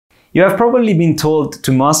You have probably been told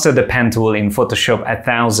to master the pen tool in Photoshop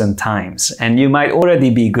 1,000 times, and you might already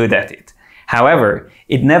be good at it. However,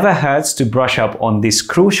 it never hurts to brush up on this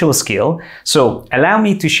crucial skill, so allow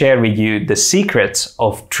me to share with you the secrets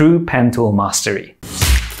of true pen tool mastery.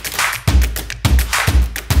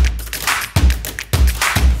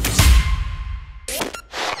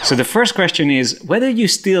 So the first question is whether you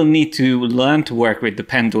still need to learn to work with the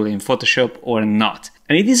pen tool in Photoshop or not.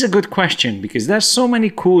 And it is a good question because there's so many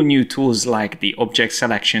cool new tools like the object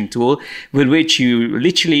selection tool, with which you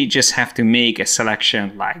literally just have to make a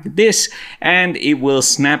selection like this and it will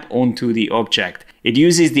snap onto the object. It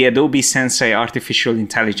uses the Adobe Sensei artificial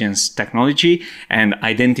intelligence technology and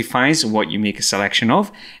identifies what you make a selection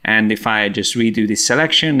of. And if I just redo this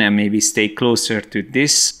selection and maybe stay closer to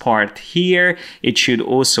this part here, it should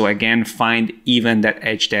also again find even that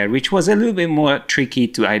edge there, which was a little bit more tricky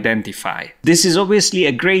to identify. This is obviously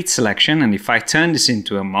a great selection, and if I turn this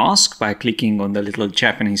into a mask by clicking on the little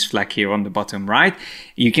Japanese flag here on the bottom right,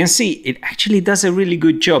 you can see it actually does a really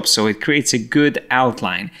good job, so it creates a good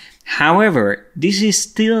outline. However, this is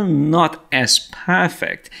still not as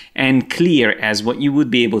perfect and clear as what you would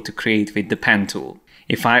be able to create with the pen tool.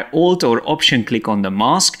 If I Alt or Option click on the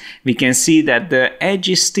mask, we can see that the edge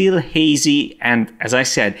is still hazy and, as I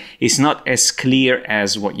said, it's not as clear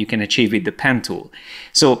as what you can achieve with the pen tool.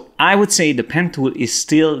 So I would say the pen tool is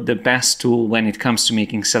still the best tool when it comes to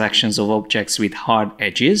making selections of objects with hard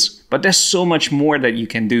edges, but there's so much more that you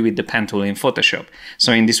can do with the pen tool in Photoshop.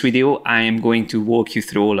 So in this video, I am going to walk you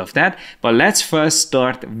through all of that, but let's first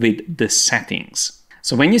start with the settings.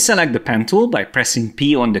 So when you select the pen tool by pressing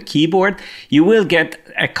P on the keyboard, you will get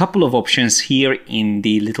a couple of options here in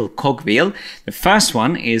the little cogwheel. The first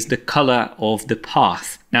one is the color of the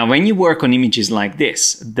path. Now, when you work on images like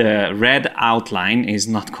this, the red outline is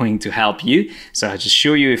not going to help you. So I'll just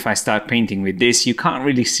show you if I start painting with this, you can't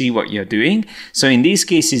really see what you're doing. So in these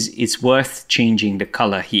cases, it's worth changing the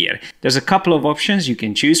color here. There's a couple of options you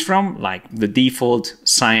can choose from, like the default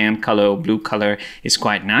cyan color or blue color is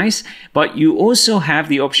quite nice. But you also have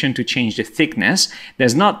the option to change the thickness.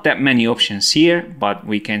 There's not that many options here, but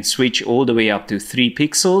we can switch all the way up to 3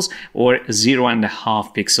 pixels or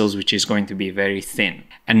 0.5 pixels, which is going to be very thin.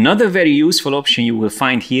 Another very useful option you will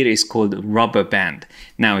find here is called rubber band.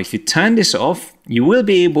 Now, if you turn this off, you will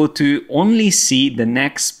be able to only see the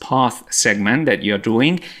next path segment that you're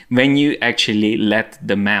doing when you actually let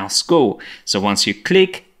the mouse go. So once you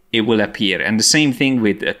click, it will appear. And the same thing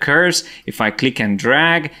with the curves. If I click and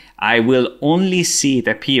drag, I will only see it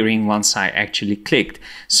appearing once I actually clicked.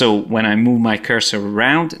 So when I move my cursor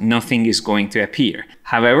around, nothing is going to appear.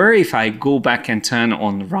 However, if I go back and turn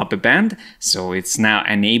on rubber band, so it's now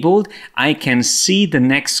enabled, I can see the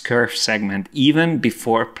next curve segment even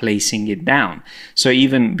before placing it down. So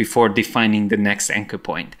even before defining the next anchor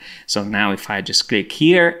point. So now if I just click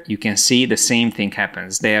here, you can see the same thing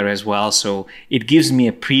happens there as well. So it gives me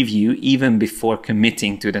a preview even before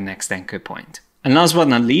committing to the next anchor point. And last but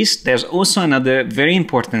not least, there's also another very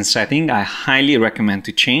important setting I highly recommend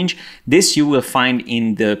to change. This you will find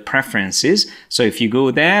in the preferences. So if you go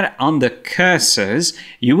there under cursors,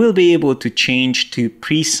 you will be able to change to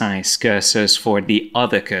precise cursors for the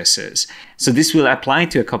other cursors. So this will apply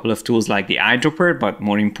to a couple of tools like the eyedropper, but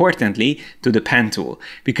more importantly to the pen tool.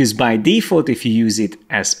 Because by default, if you use it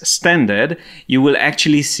as standard, you will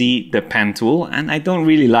actually see the pen tool. And I don't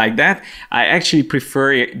really like that. I actually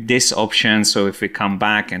prefer this option. So if we come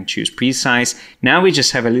back and choose precise, now we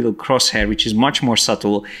just have a little crosshair, which is much more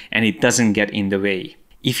subtle and it doesn't get in the way.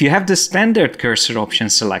 If you have the standard cursor option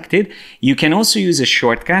selected, you can also use a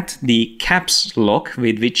shortcut, the caps lock,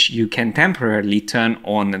 with which you can temporarily turn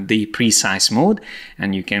on the precise mode,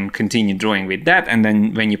 and you can continue drawing with that. And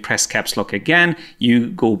then when you press caps lock again,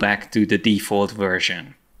 you go back to the default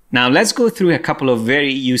version. Now let's go through a couple of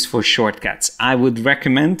very useful shortcuts. I would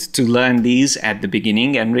recommend to learn these at the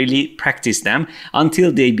beginning and really practice them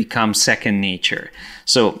until they become second nature.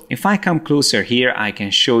 So if I come closer here, I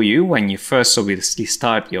can show you when you first obviously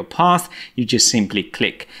start your path, you just simply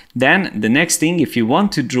click. Then the next thing, if you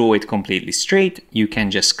want to draw it completely straight, you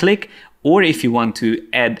can just click, or if you want to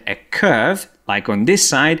add a curve, like on this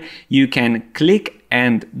side, you can click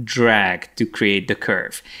and drag to create the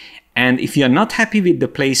curve. And if you're not happy with the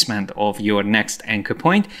placement of your next anchor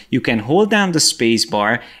point, you can hold down the space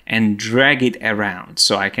bar and drag it around.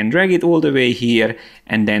 So I can drag it all the way here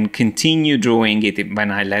and then continue drawing it when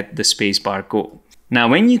I let the space bar go. Now,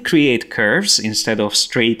 when you create curves instead of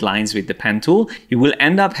straight lines with the pen tool, you will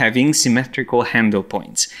end up having symmetrical handle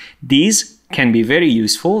points. These can be very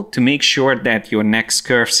useful to make sure that your next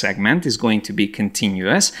curve segment is going to be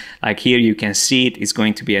continuous. Like here you can see it is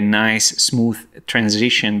going to be a nice smooth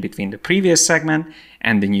transition between the previous segment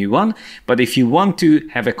and the new one. But if you want to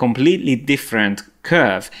have a completely different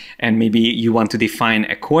curve and maybe you want to define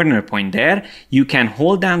a corner point there, you can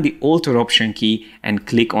hold down the Alt or Option key and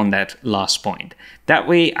click on that last point. That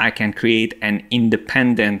way I can create an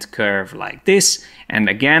independent curve like this. And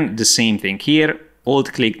again, the same thing here.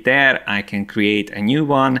 Alt click there, I can create a new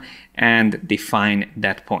one and define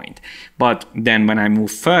that point. But then when I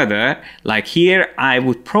move further, like here, I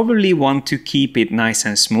would probably want to keep it nice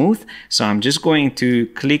and smooth. So I'm just going to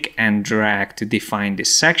click and drag to define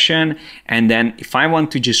this section. And then if I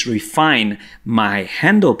want to just refine my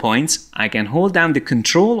handle points, I can hold down the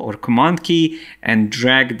Control or Command key and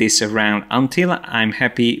drag this around until I'm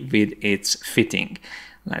happy with its fitting.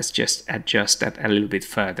 Let's just adjust that a little bit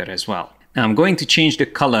further as well. Now I'm going to change the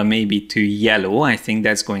color maybe to yellow. I think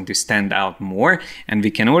that's going to stand out more. And we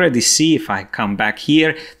can already see, if I come back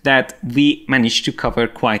here, that we managed to cover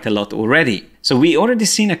quite a lot already. So we already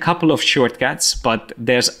seen a couple of shortcuts, but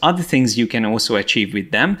there's other things you can also achieve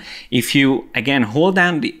with them. If you again hold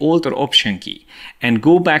down the Alt or Option key and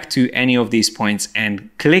go back to any of these points and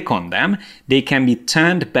click on them, they can be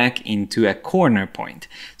turned back into a corner point.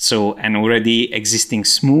 So an already existing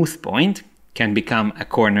smooth point can become a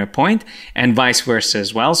corner point, and vice versa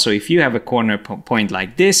as well. So if you have a corner point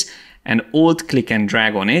like this and Alt click and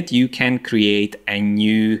drag on it, you can create a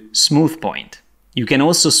new smooth point. You can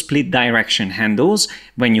also split direction handles.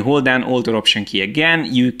 When you hold down Alt or Option key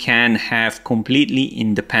again, you can have completely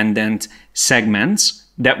independent segments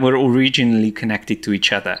that were originally connected to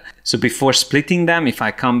each other. So before splitting them, if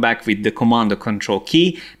I come back with the Command or Control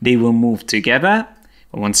key, they will move together.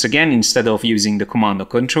 Once again, instead of using the Command or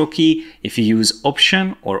Control key, if you use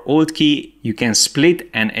Option or Alt key, you can split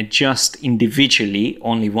and adjust individually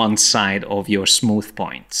only one side of your smooth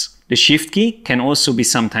points. The Shift key can also be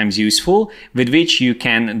sometimes useful, with which you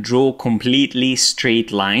can draw completely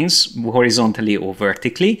straight lines horizontally or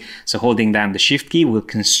vertically. So holding down the Shift key will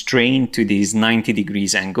constrain to these 90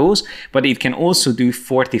 degrees angles, but it can also do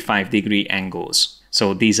 45-degree angles.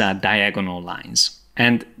 So these are diagonal lines.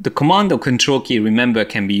 And the Command or Control key, remember,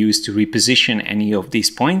 can be used to reposition any of these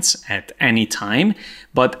points at any time,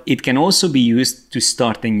 but it can also be used to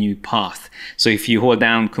start a new path. So if you hold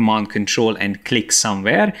down Command Control and click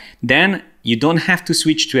somewhere, then you don't have to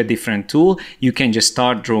switch to a different tool. You can just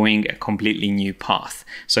start drawing a completely new path.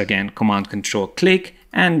 So again, Command Control click,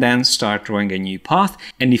 and then start drawing a new path.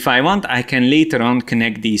 And if I want, I can later on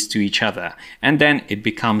connect these to each other, and then it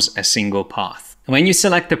becomes a single path. When you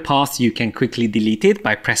select a path, you can quickly delete it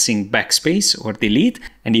by pressing backspace or delete.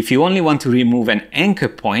 And if you only want to remove an anchor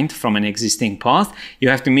point from an existing path, you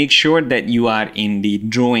have to make sure that you are in the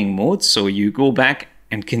drawing mode. So you go back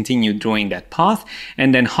and continue drawing that path,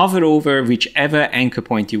 and then hover over whichever anchor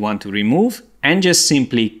point you want to remove and just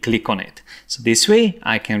simply click on it. So this way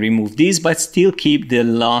I can remove these but still keep the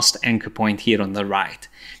last anchor point here on the right.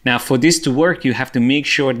 Now for this to work, you have to make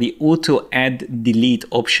sure the Auto Add Delete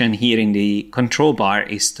option here in the control bar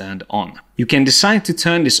is turned on. You can decide to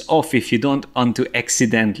turn this off if you don't want to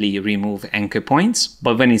accidentally remove anchor points,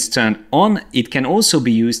 but when it's turned on, it can also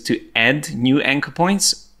be used to add new anchor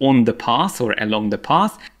points on the path or along the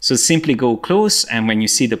path. So simply go close, and when you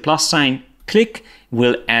see the plus sign, click,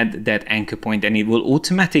 will add that anchor point, and it will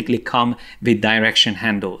automatically come with direction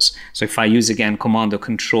handles. So if I use again Command or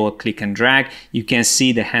Control, click and drag, you can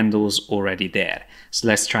see the handles already there. So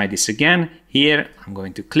let's try this again. Here, I'm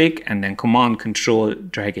going to click and then Command Control,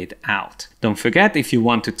 drag it out. Don't forget, if you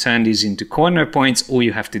want to turn these into corner points, all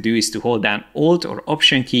you have to do is to hold down Alt or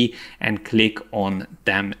Option key and click on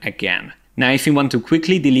them again. Now, if you want to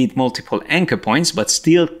quickly delete multiple anchor points, but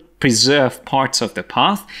still preserve parts of the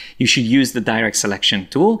path, you should use the direct selection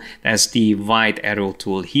tool. That's the white arrow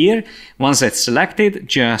tool here. Once that's selected,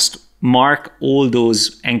 just mark all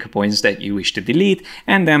those anchor points that you wish to delete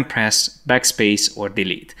and then press backspace or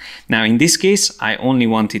delete. Now in this case, I only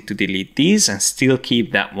wanted to delete these and still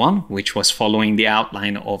keep that one, which was following the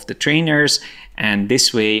outline of the trainers. And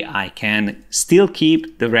this way I can still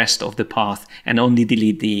keep the rest of the path and only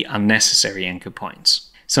delete the unnecessary anchor points.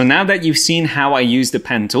 So now that you've seen how I use the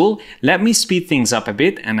pen tool, let me speed things up a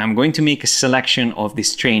bit, and I'm going to make a selection of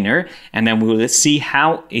this trainer, and then we will see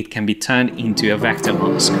how it can be turned into a vector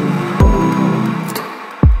mask.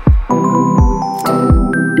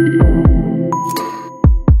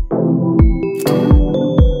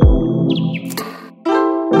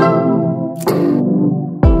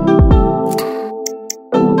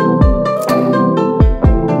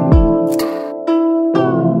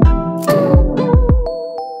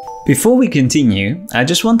 Before we continue, I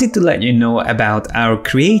just wanted to let you know about our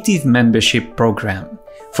creative membership program.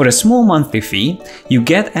 For a small monthly fee, you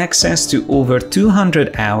get access to over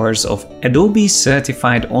 200 hours of Adobe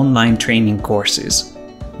certified online training courses.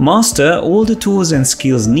 Master all the tools and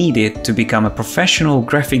skills needed to become a professional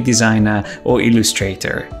graphic designer or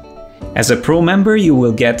illustrator. As a pro member, you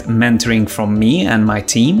will get mentoring from me and my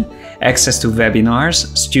team, access to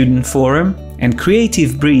webinars, student forum, and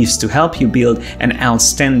creative briefs to help you build an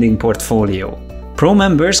outstanding portfolio. Pro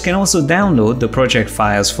members can also download the project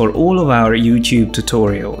files for all of our YouTube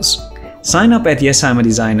tutorials. Sign up at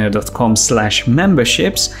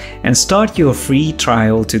yesimadesigner.com/memberships and start your free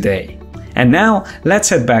trial today. And now let's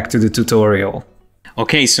head back to the tutorial.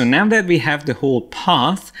 Okay, so now that we have the whole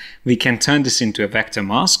path, we can turn this into a vector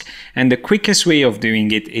mask. And the quickest way of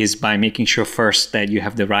doing it is by making sure first that you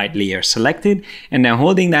have the right layer selected, and then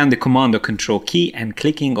holding down the Command or Control key and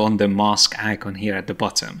clicking on the mask icon here at the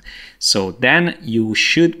bottom. So then you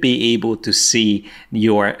should be able to see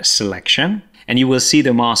your selection. And you will see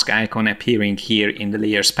the mask icon appearing here in the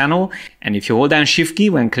Layers panel. And if you hold down Shift key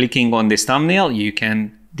when clicking on this thumbnail, you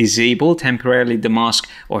can disable temporarily the mask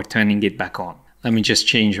or turning it back on. Let me just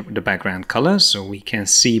change the background color so we can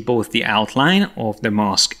see both the outline of the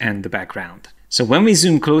mask and the background. So when we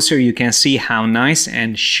zoom closer, you can see how nice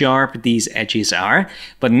and sharp these edges are.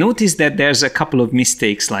 But notice that there's a couple of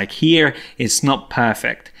mistakes, like here, it's not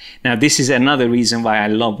perfect. Now, this is another reason why I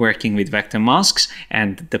love working with vector masks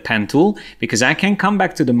and the pen tool, because I can come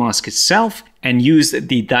back to the mask itself and use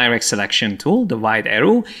the direct selection tool, the wide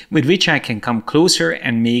arrow, with which I can come closer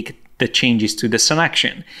and make the changes to the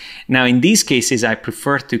selection. Now, in these cases, I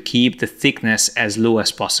prefer to keep the thickness as low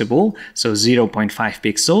as possible, so 0.5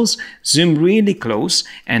 pixels, zoom really close,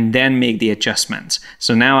 and then make the adjustments.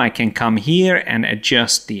 So now I can come here and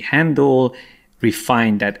adjust the handle,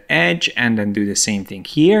 refine that edge, and then do the same thing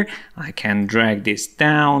here. I can drag this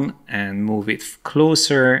down and move it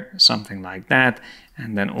closer, something like that.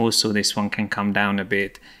 And then also this one can come down a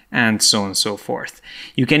bit, and so on and so forth.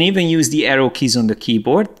 You can even use the arrow keys on the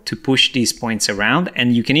keyboard to push these points around,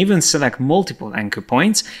 and you can even select multiple anchor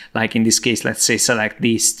points. Like in this case, let's say select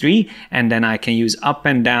these three, and then I can use up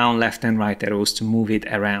and down, left and right arrows to move it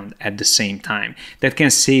around at the same time. That can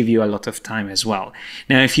save you a lot of time as well.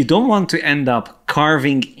 Now, if you don't want to end up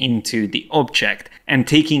carving into the object and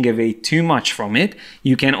taking away too much from it,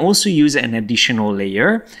 you can also use an additional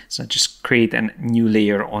layer. So just create a new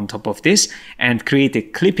layer on top of this and create a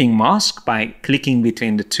clipping mask by clicking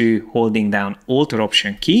between the two, holding down Alt or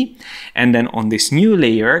Option key. And then on this new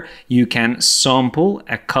layer, you can sample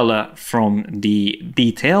a color from the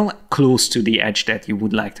detail close to the edge that you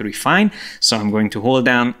would like to refine. So I'm going to hold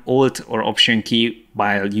down Alt or Option key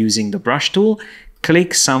while using the brush tool,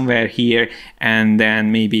 click somewhere here, and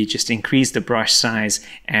then maybe just increase the brush size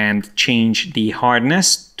and change the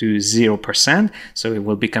hardness to 0%, so it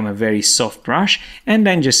will become a very soft brush, and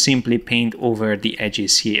then just simply paint over the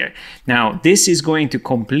edges here. Now, this is going to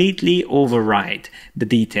completely override the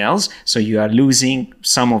details, so you are losing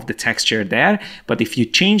some of the texture there, but if you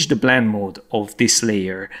change the blend mode of this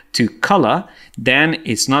layer to color, then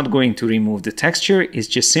it's not going to remove the texture, it's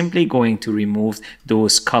just simply going to remove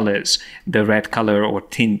those colors, the red color or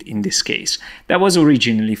tint in this case. That was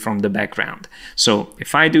originally from the background. So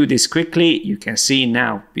if I do this quickly, you can see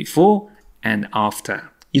now before and after.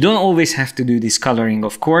 You don't always have to do this coloring,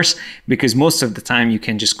 of course, because most of the time you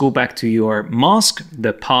can just go back to your mask,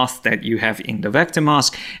 the path that you have in the vector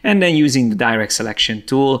mask, and then using the direct selection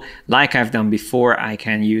tool, like I've done before, I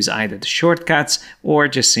can use either the shortcuts or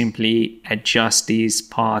just simply adjust these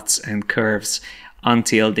paths and curves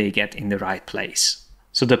until they get in the right place.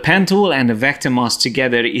 So the pen tool and the vector mask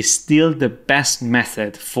together is still the best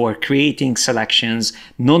method for creating selections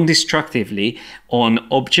non-destructively on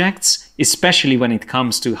objects, especially when it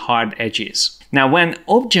comes to hard edges. Now, when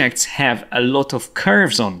objects have a lot of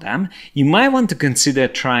curves on them, you might want to consider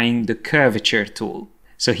trying the Curvature tool.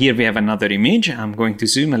 So here we have another image. I'm going to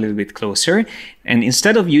zoom a little bit closer. And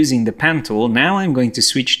instead of using the pen tool, now I'm going to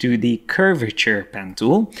switch to the Curvature pen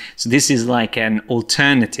tool. So this is like an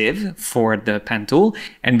alternative for the pen tool.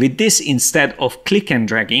 And with this, instead of click and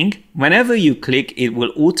dragging, whenever you click, it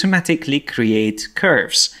will automatically create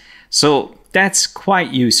curves. So that's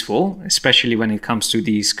quite useful, especially when it comes to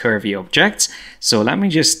these curvy objects. So let me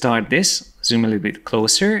just start this. Zoom a little bit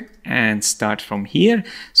closer and start from here.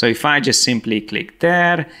 So if I just simply click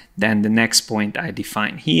there, then the next point I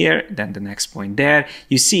define here, then the next point there,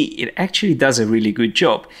 you see it actually does a really good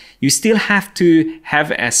job. You still have to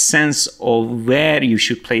have a sense of where you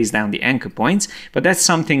should place down the anchor points, but that's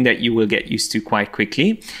something that you will get used to quite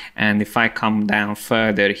quickly. And if I come down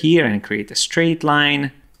further here and create a straight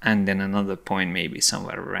line, and then another point maybe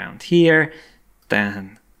somewhere around here.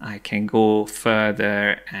 Then I can go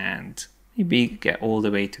further and maybe get all the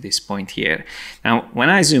way to this point here. Now, when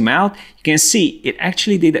I zoom out, you can see it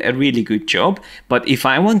actually did a really good job. But if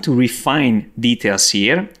I want to refine details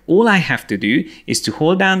here, all I have to do is to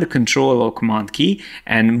hold down the Control or Command key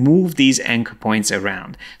and move these anchor points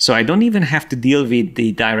around. So I don't even have to deal with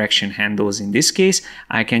the direction handles in this case.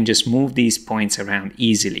 I can just move these points around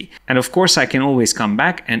easily. And of course, I can always come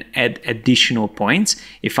back and add additional points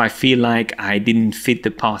if I feel like I didn't fit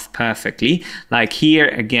the path perfectly. Like here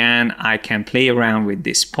again, I can play around with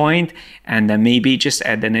this point and then maybe just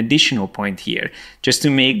add an additional point here just to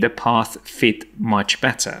make the path fit much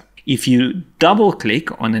better. If you double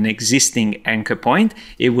click on an existing anchor point,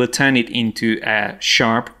 it will turn it into a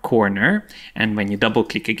sharp corner. And when you double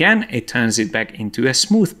click again, it turns it back into a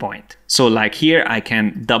smooth point. So like here, I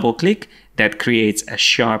can double click, that creates a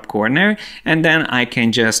sharp corner, and then I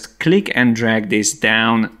can just click and drag this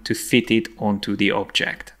down to fit it onto the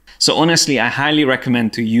object. So honestly, I highly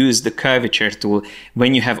recommend to use the curvature tool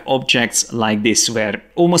when you have objects like this where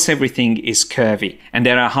almost everything is curvy and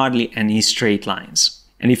there are hardly any straight lines.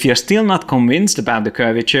 And if you're still not convinced about the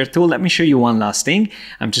curvature tool, let me show you one last thing.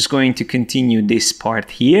 I'm just going to continue this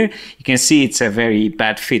part here. You can see it's a very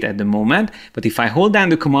bad fit at the moment, but if I hold down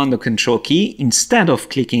the Command or Control key, instead of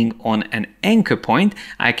clicking on an anchor point,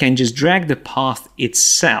 I can just drag the path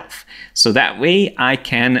itself. So that way I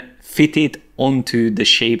can fit it onto the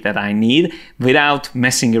shape that I need without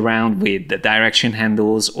messing around with the direction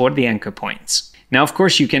handles or the anchor points. Now, of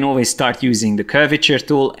course, you can always start using the curvature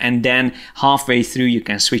tool and then halfway through you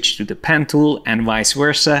can switch to the pen tool and vice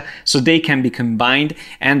versa. So they can be combined.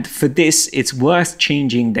 And for this, it's worth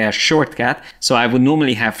changing their shortcut. So I would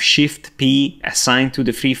normally have Shift P assigned to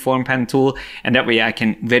the freeform pen tool. And that way I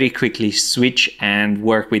can very quickly switch and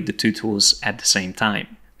work with the two tools at the same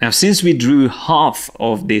time. Now, since we drew half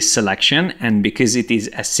of this selection and because it is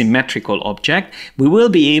a symmetrical object, we will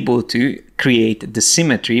be able to create the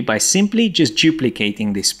symmetry by simply just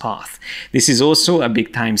duplicating this path. This is also a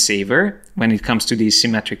big time saver when it comes to these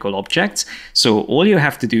symmetrical objects. So all you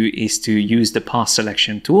have to do is to use the path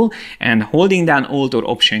selection tool, and holding down Alt or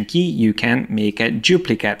Option key, you can make a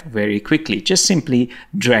duplicate very quickly. Just simply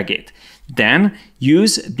drag it. Then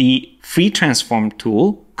use the free transform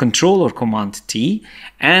tool, Control or Command T,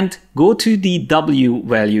 and go to the W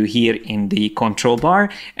value here in the control bar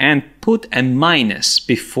and put a minus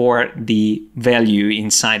before the value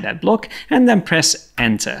inside that block, and then press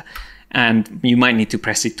Enter. And you might need to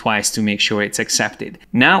press it twice to make sure it's accepted.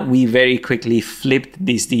 Now we very quickly flipped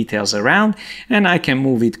these details around, and I can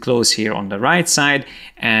move it close here on the right side.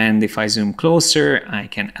 And if I zoom closer, I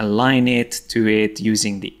can align it to it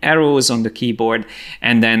using the arrows on the keyboard.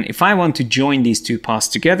 And then if I want to join these two paths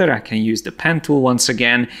together, I can use the pen tool once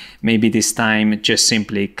again, maybe this time just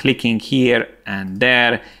simply clicking here and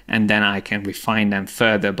there, and then I can refine them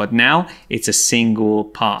further. But now it's a single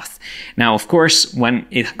path. Now, of course, when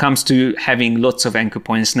it comes to having lots of anchor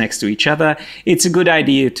points next to each other, it's a good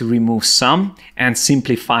idea to remove some and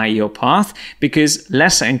simplify your path, because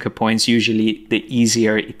less anchor points, usually the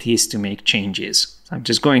easier it is to make changes. So I'm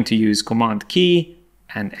just going to use Command key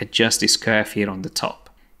and adjust this curve here on the top.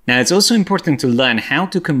 Now, it's also important to learn how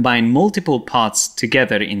to combine multiple paths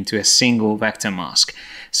together into a single vector mask.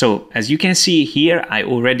 So as you can see here, I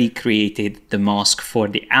already created the mask for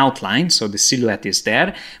the outline, so the silhouette is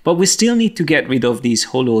there, but we still need to get rid of these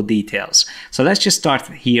hollow details. So let's just start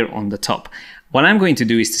here on the top. What I'm going to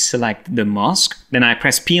do is to select the mask, then I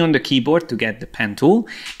press P on the keyboard to get the pen tool,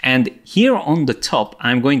 and here on the top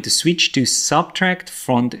I'm going to switch to Subtract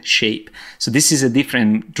Front Shape. So this is a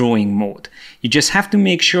different drawing mode. You just have to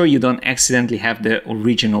make sure you don't accidentally have the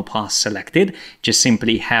original path selected, just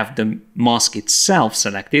simply have the mask itself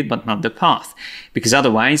selected but not the path, because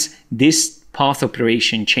otherwise this path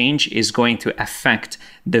operation change is going to affect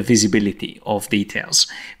the visibility of details.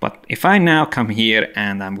 But if I now come here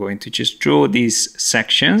and I'm going to just draw these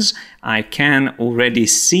sections, I can already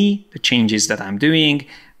see the changes that I'm doing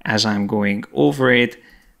as I'm going over it.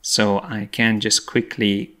 So I can just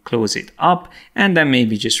quickly close it up and then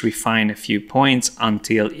maybe just refine a few points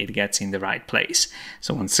until it gets in the right place.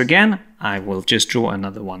 So once again, I will just draw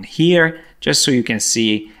another one here, just so you can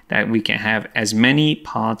see that we can have as many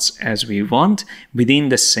paths as we want within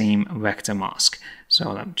the same vector mask.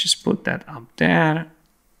 So let me just put that up there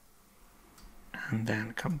and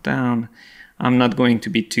then come down. I'm not going to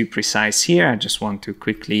be too precise here. I just want to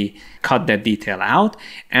quickly cut that detail out.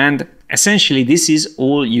 And essentially, this is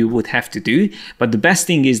all you would have to do. But the best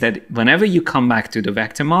thing is that whenever you come back to the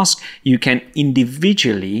vector mask, you can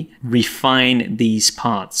individually refine these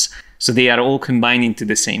paths. So they are all combined into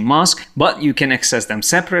the same mask, but you can access them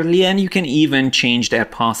separately and you can even change their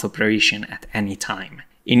path operation at any time.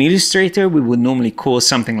 In Illustrator, we would normally call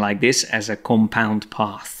something like this as a compound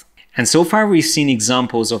path. And so far we've seen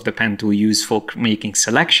examples of the pen tool used for making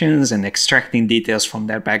selections and extracting details from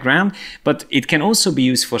their background, but it can also be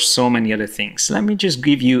used for so many other things. Let me just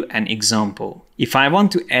give you an example. If I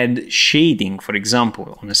want to add shading, for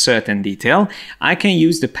example, on a certain detail, I can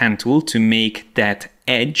use the pen tool to make that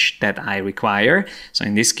edge that I require. So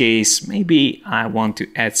in this case, maybe I want to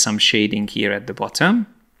add some shading here at the bottom.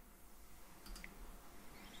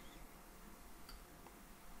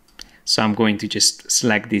 So I'm going to just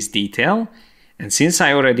select this detail. And since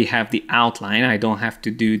I already have the outline, I don't have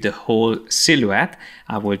to do the whole silhouette.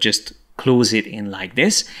 I will just close it in like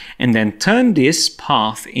this and then turn this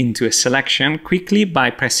path into a selection quickly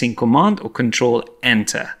by pressing Command or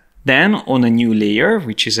Control-Enter. Then on a new layer,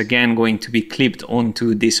 which is again going to be clipped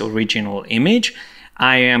onto this original image,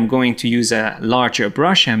 I am going to use a larger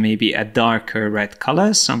brush and maybe a darker red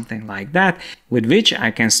color, something like that, with which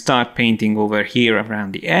I can start painting over here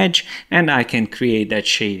around the edge and I can create that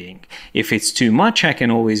shading. If it's too much, I can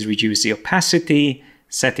always reduce the opacity,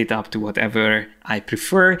 set it up to whatever I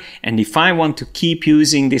prefer. And if I want to keep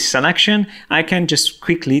using this selection, I can just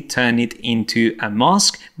quickly turn it into a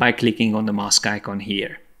mask by clicking on the mask icon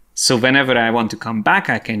here. So whenever I want to come back,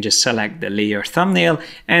 I can just select the layer thumbnail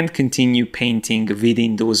and continue painting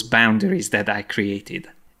within those boundaries that I created.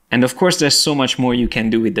 And of course, there's so much more you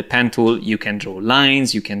can do with the pen tool. You can draw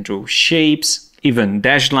lines, you can draw shapes, even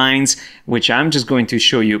dashed lines, which I'm just going to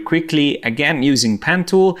show you quickly, again, using pen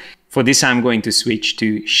tool. For this, I'm going to switch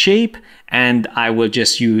to shape and I will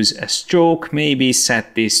just use a stroke, maybe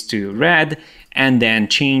set this to red, and then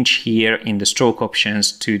change here in the stroke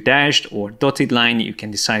options to dashed or dotted line. You can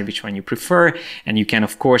decide which one you prefer. And you can,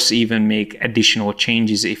 of course, even make additional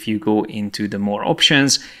changes if you go into the more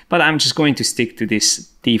options. But I'm just going to stick to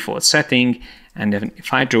this default setting. And then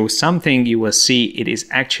if I draw something, you will see it is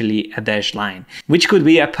actually a dashed line, which could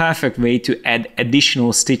be a perfect way to add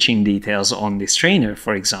additional stitching details on this trainer,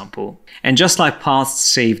 for example. And just like paths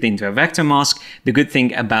saved into a vector mask, the good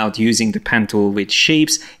thing about using the pen tool with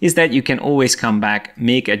shapes is that you can always come back,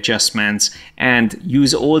 make adjustments, and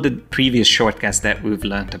use all the previous shortcuts that we've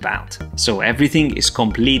learned about. So everything is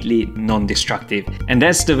completely non-destructive, and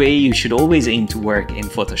that's the way you should always aim to work in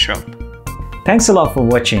Photoshop. Thanks a lot for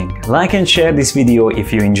watching. Like and share this video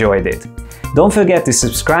if you enjoyed it. Don't forget to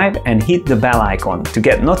subscribe and hit the bell icon to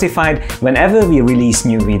get notified whenever we release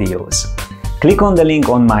new videos. Click on the link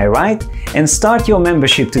on my right and start your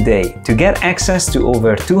membership today to get access to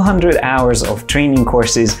over 200 hours of training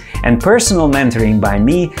courses and personal mentoring by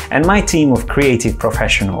me and my team of creative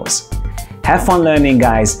professionals. Have fun learning,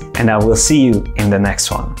 guys, and I will see you in the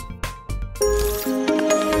next one.